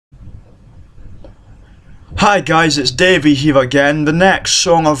Hi guys, it's Davey here again. The next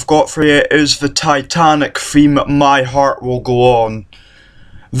song I've got for you is the Titanic theme, My Heart Will Go On.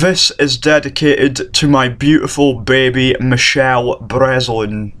 This is dedicated to my beautiful baby, Michelle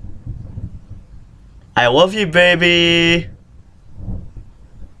Breslin. I love you, baby!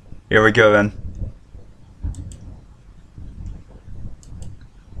 Here we go then.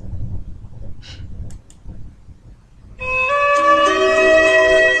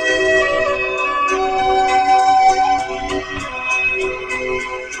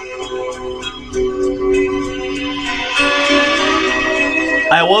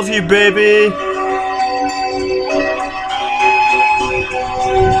 I love you, baby.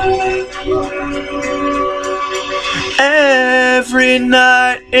 Every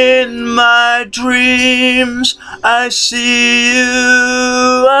night in my dreams, I see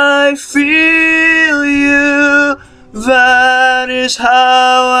you, I feel you. That is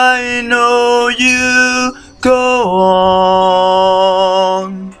how I know you. Go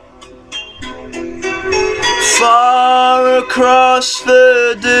on. Far across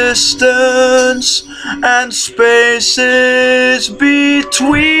the distance and spaces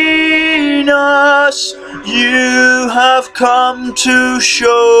between us, you have come to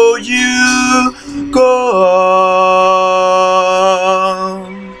show you. Go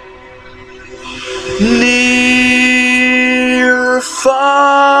on. Near,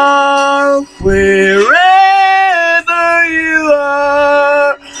 far, wherever you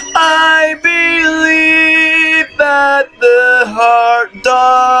are, I believe that the heart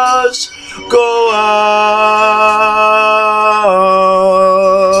does go on.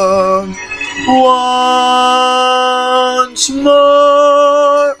 Once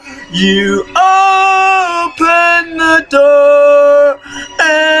more, you open the door,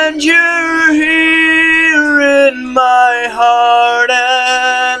 and you're here in my heart,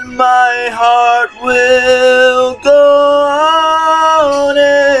 and my heart will go on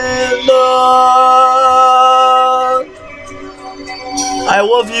and on. I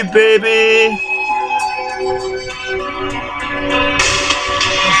love you, baby.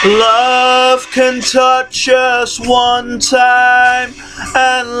 Love can touch us one time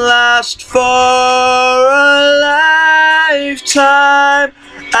and last for a lifetime,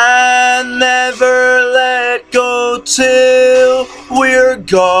 and never let go till we're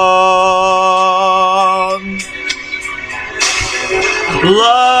gone.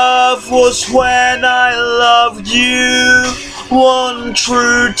 Love was when I loved you one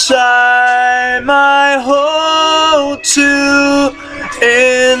true time. I hold to.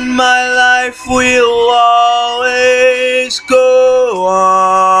 In my life we'll always go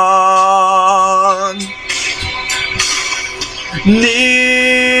on.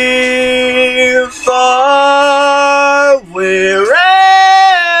 Near, far, wherever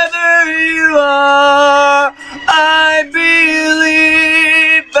you are, I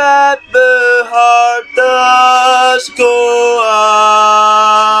believe that the heart does go on.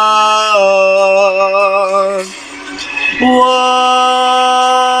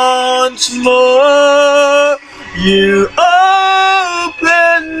 Once more, you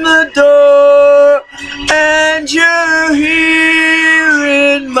open the door, and you're here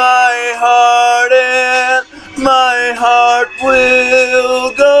in my heart, and my heart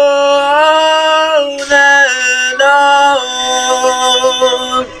will go on and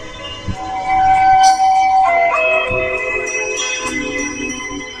on.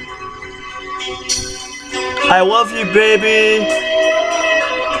 I love you, baby.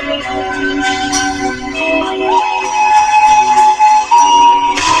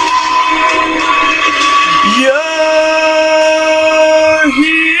 You're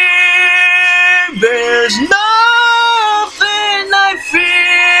here, there's nothing I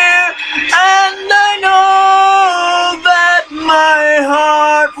fear, and I know that my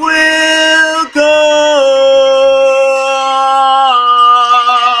heart will go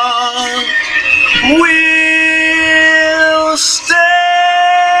on. We'll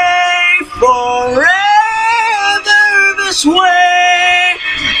stay forever this way,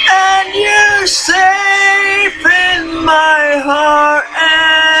 and you're safe in my heart,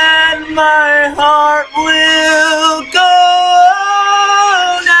 and my heart will go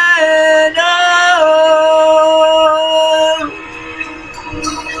on and on.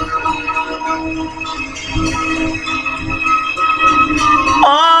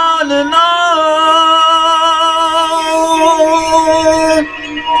 On and on.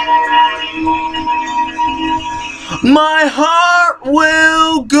 My heart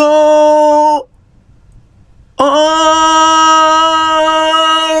will go on.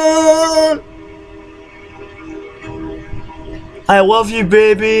 I love you,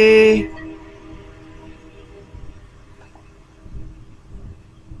 baby.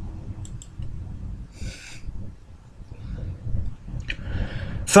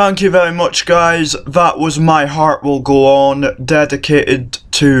 Thank you very much, guys. That was My Heart Will Go On, dedicated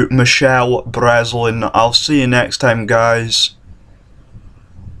to Michelle Breslin. I'll see you next time, guys.